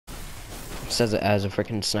Says it as a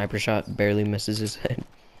freaking sniper shot barely misses his head.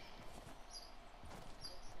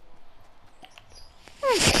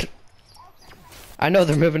 I know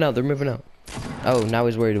they're moving out. They're moving out. Oh, now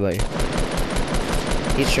he's worried about you.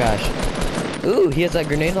 He's trash. Ooh, he has that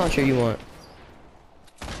grenade launcher you want.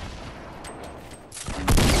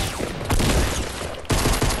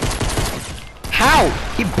 How?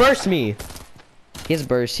 He burst me. He has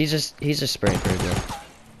burst. He's just spraying for it.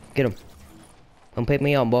 Get him. Don't pick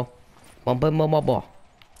me on, boy. Don't put me on my ball.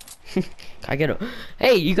 I get him.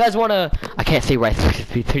 Hey, you guys wanna? I can't see right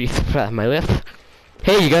through my left.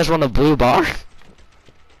 Hey, you guys want a blue bar?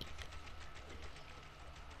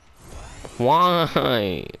 Why?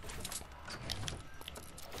 I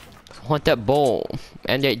want that ball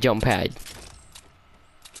and that jump pad.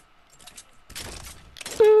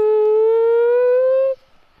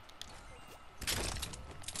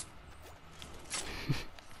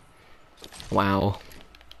 Wow.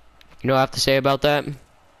 You know what I have to say about that?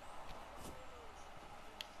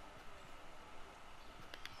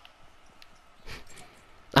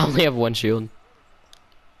 I only have one shield.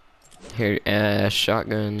 Here,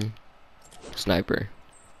 shotgun, sniper.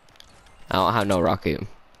 I don't have no rocket.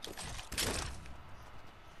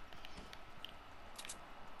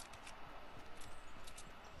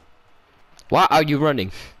 Why are you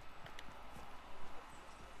running?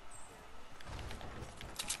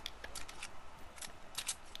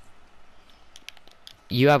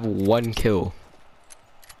 You have 1 kill.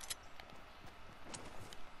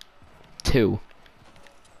 2.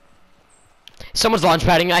 Someone's launch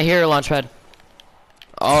padding. I hear a launch pad.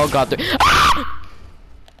 Oh god, they're ah!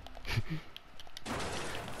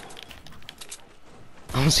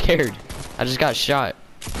 I'm scared. I just got shot.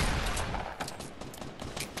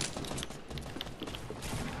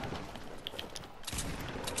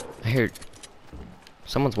 I heard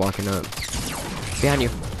someone's walking up. Behind you.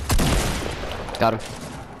 Got him.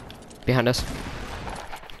 Behind us.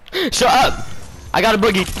 Shut up! I got a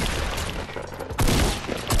boogie.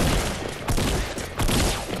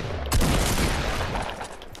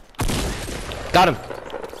 Got him.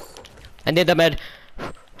 I need the med.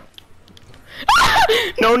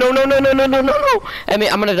 No, no, no, no, no, no, no, no, no.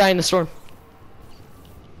 Emmett, I'm gonna die in the storm.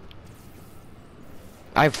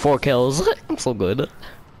 I have 4 kills. I'm so good.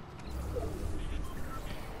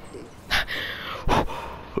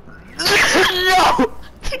 No!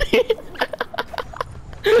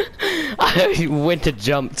 I went to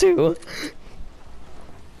jump too.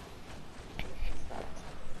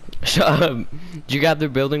 Shut up. Did you got their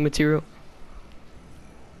building material?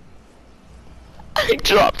 I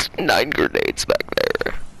dropped 9 grenades back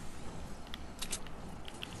there.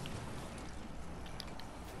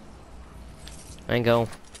 I go.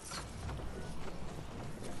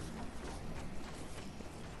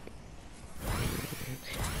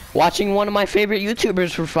 Watching one of my favorite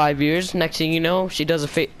YouTubers for 5 years. Next thing you know, she does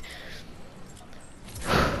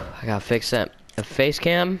I gotta fix that. A face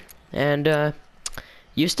cam, and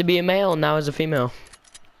used to be a male, now is a female.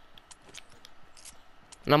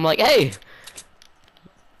 And I'm like, hey.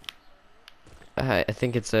 I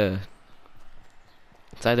think it's either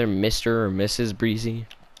Mr. or Mrs. Breezy.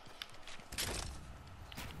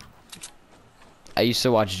 I used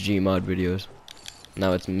to watch Gmod videos.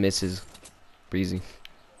 Now it's Mrs. Breezy.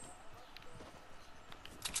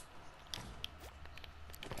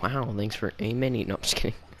 Wow, thanks for aiming. No, I'm just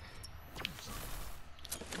kidding.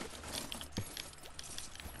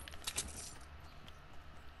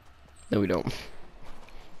 No, we don't.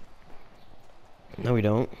 No, we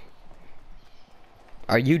don't.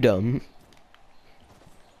 Are you dumb?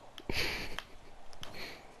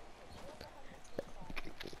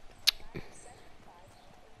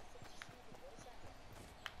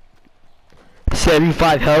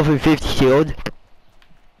 $75 health and 50 shield.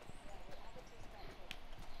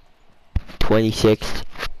 26.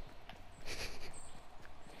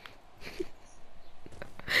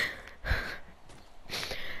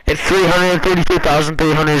 It's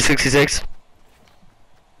 332,366.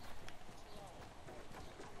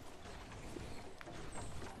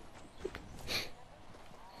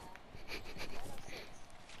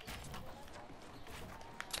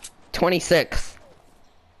 $26.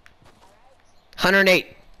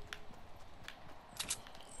 108.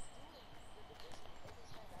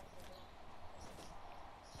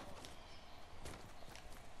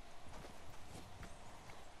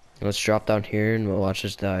 Let's drop down here and we'll watch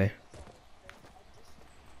us die.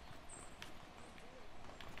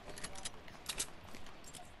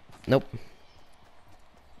 Nope.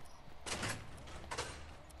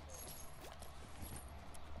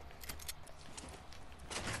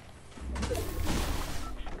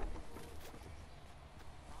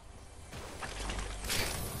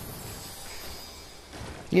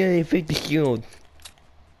 Yeah, you faked the shield.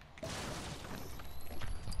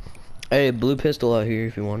 Hey, blue pistol out here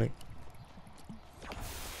if you want it.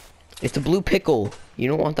 It's a blue pickle. You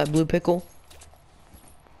don't want that blue pickle?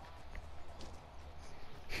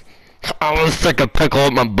 I want to stick a pickle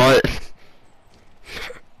up my butt.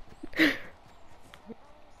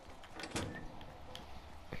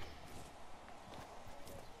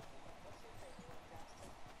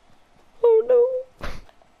 Oh no.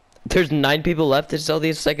 There's 9 people left to sell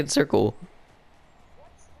the second circle.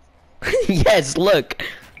 Yes, look.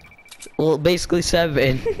 Well, basically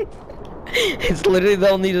 7. It's literally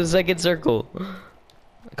they'll need a second circle.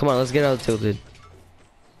 Come on, let's get out tilted.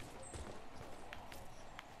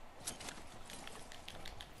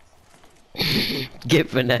 Get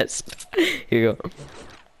finessed. Here you go.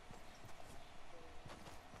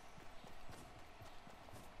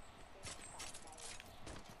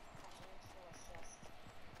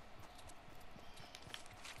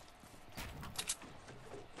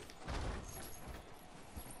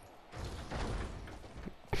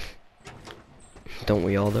 Don't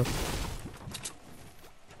we all though?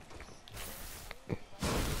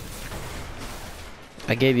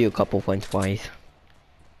 I gave you a couple points twice.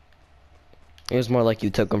 It was more like you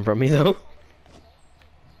took them from me though.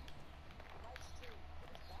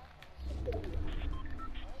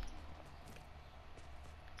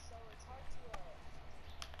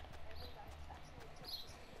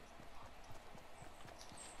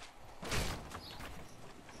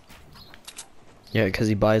 Yeah, because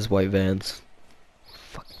he buys white vans.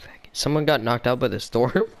 Fucking faggot. Someone got knocked out by the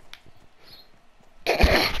storm?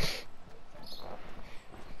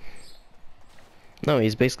 No,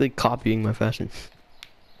 he's basically copying my fashion.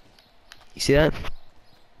 You see that?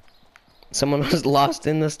 Someone was lost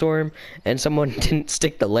in the storm, and someone didn't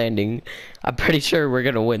stick the landing. I'm pretty sure we're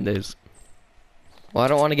gonna win this. Well, I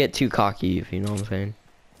don't want to get too cocky, if you know what I'm saying.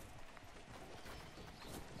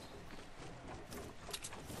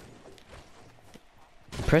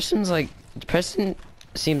 Preston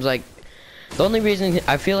seems like, the only reason,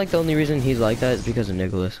 I feel like the only reason he's like that is because of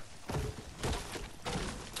Nicholas.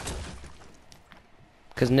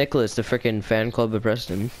 Because Nicholas, the freaking fan club of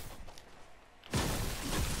Preston.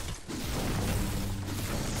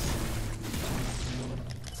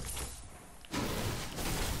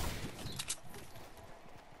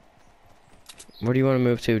 Where do you want to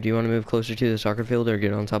move to? Do you want to move closer to the soccer field or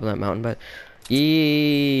get on top of that mountain? But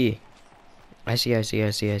yee, I see. I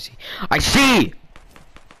see.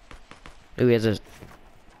 Ooh, he has a.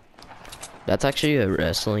 That's actually a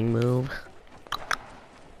wrestling move.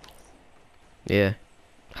 Yeah,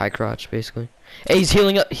 high crotch basically. Hey, he's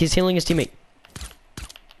healing up. He's healing his teammate.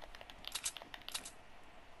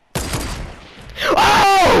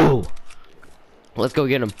 Oh! Let's go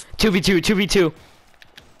get him. 2v2. 2v2.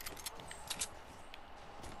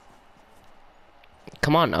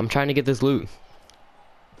 Come on, I'm trying to get this loot.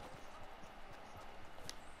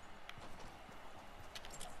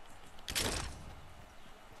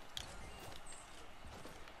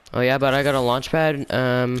 Oh yeah, but I got a launch pad.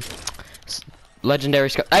 Legendary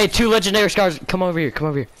scar. I had 2 legendary scars. Come over here. Come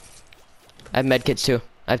over here. I have medkits too.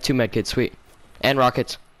 I have 2 medkits. Sweet. And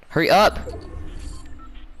rockets. Hurry up.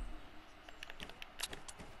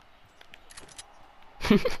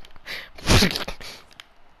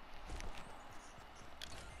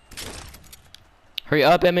 Hurry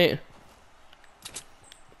up, Emmett.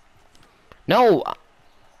 No,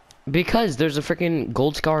 because there's a freaking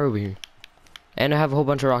gold scar over here, and I have a whole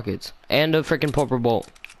bunch of rockets and a freaking purple bolt,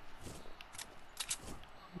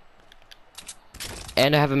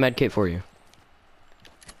 and I have a med kit for you.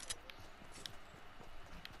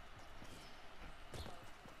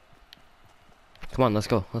 Come on, let's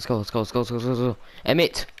go. Let's go. Let's go. Let's go. Let's go. Let's go.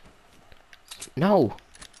 Emmett. No.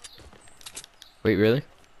 Wait, really?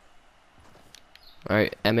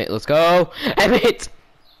 Alright, Emmett, let's go! Emmett!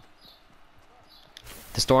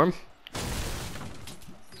 The storm?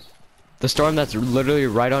 The storm that's literally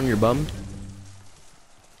right on your bum?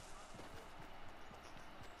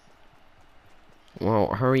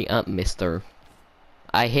 Well, hurry up, mister.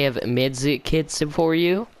 I have meds kits for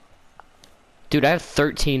you. Dude, I have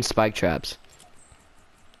 13 spike traps.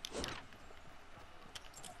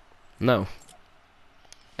 No.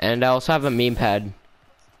 And I also have a meme pad.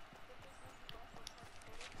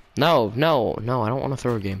 No, no, no, I don't want to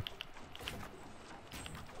throw a game.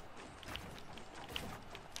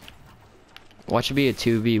 Watch it be a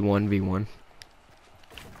 2v1v1.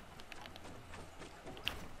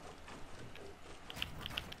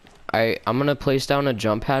 I'm gonna place down a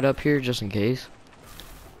jump pad up here just in case.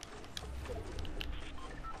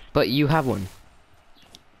 But you have one.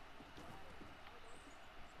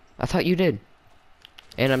 I thought you did.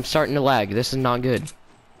 And I'm starting to lag. This is not good.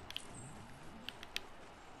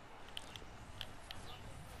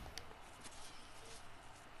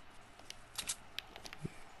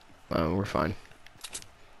 Oh, we're fine.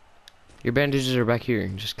 Your bandages are back here.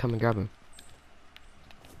 Just come and grab them.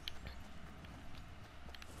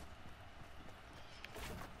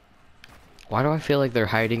 Why do I feel like they're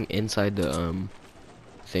hiding inside the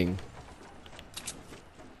thing?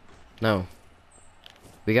 No.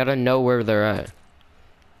 We gotta know where they're at.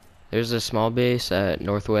 There's a small base at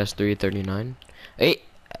Northwest 339. Hey,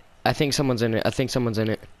 I think someone's in it. I think someone's in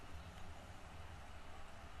it.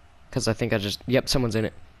 Cause I think yep, someone's in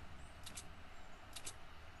it.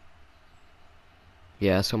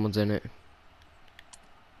 Yeah, someone's in it.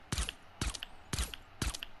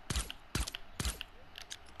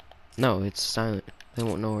 No, it's silent. They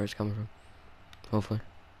won't know where it's coming from. Hopefully.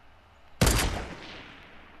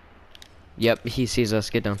 Yep, he sees us.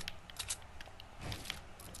 Get down.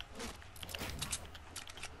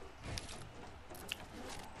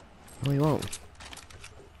 No, he won't.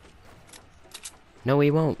 No, he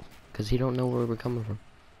won't. Because he don't know where we're coming from.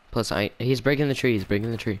 Plus, he's breaking the tree. He's breaking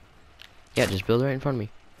the tree. Yeah, just build right in front of me.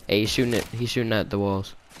 Hey, he's shooting it. He's shooting at the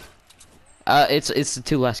walls. It's the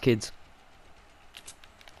two last kids.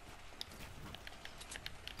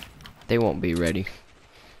 They won't be ready.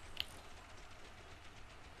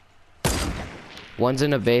 One's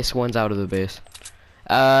in a base, one's out of the base.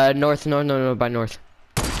 North, no, by north.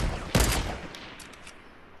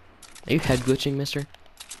 Are you head glitching, mister?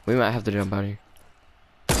 We might have to jump out of here.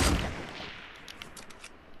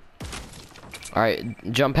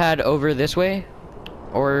 Alright, jump pad over this way,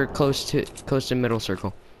 or close to middle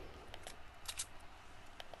circle.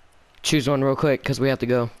 Choose one real quick, cause we have to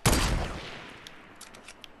go.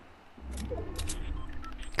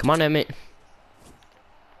 Come on, Emmett.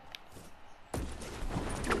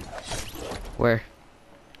 Where?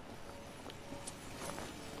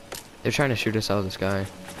 They're trying to shoot us out of the sky.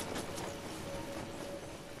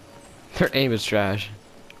 Their aim is trash.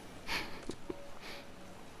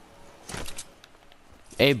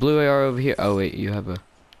 Hey, blue AR over here. Oh wait, you have a...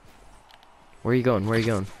 Where are you going? Where are you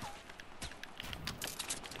going?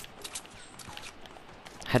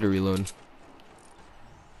 Had to reload.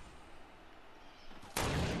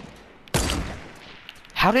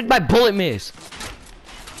 How did my bullet miss?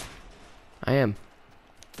 I am.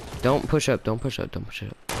 Don't push up, don't push up, don't push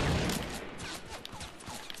up.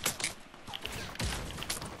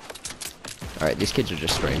 Alright, these kids are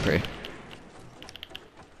just spray and pray.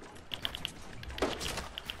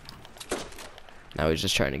 Now he's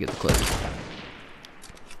just trying to get the clip.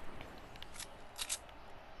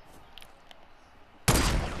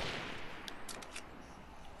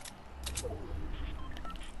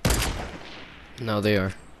 No, they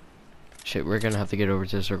are. Shit, we're gonna have to get over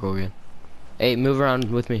to the circle again. Hey, move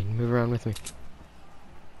around with me. Move around with me.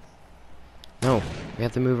 No, we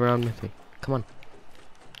have to move around with me. Come on.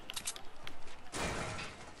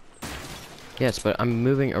 Yes, but I'm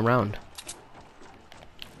moving around.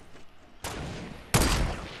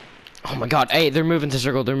 Oh my god, hey, they're moving the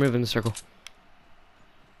circle. They're moving the circle.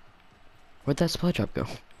 Where'd that supply drop go?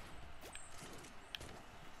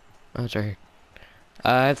 Oh, it's right here.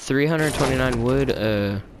 I have 329 wood,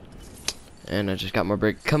 and I just got more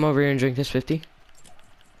brick. Come over here and drink this 50.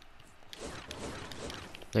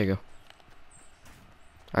 There you go.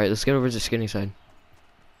 Alright, let's get over to the skinny side.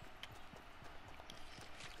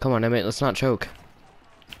 Come on, Emmett, let's not choke.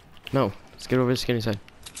 No, let's get over to the skinny side.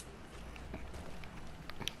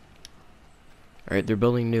 Alright, they're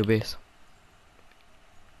building a new base.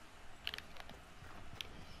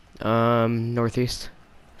 Northeast.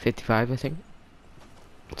 55, I think.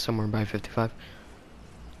 Somewhere by 55.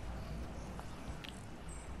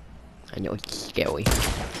 I know it's scary.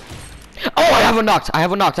 Oh, I have a knocked! I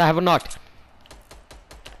have a knocked! I have a knocked!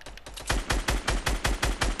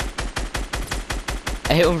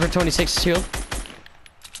 I hit him for 26 shield.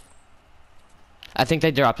 I think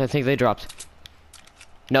they dropped. I think they dropped.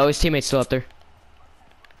 No, his teammate's still up there.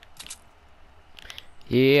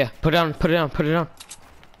 Yeah, put it down, put it down, put it down.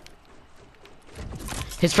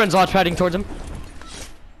 His friend's launch padding towards him.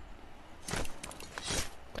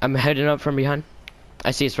 I'm heading up from behind. I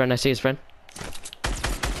see his friend, I see his friend.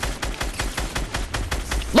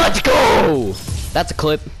 Let's go! That's a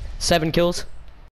clip. 7 kills.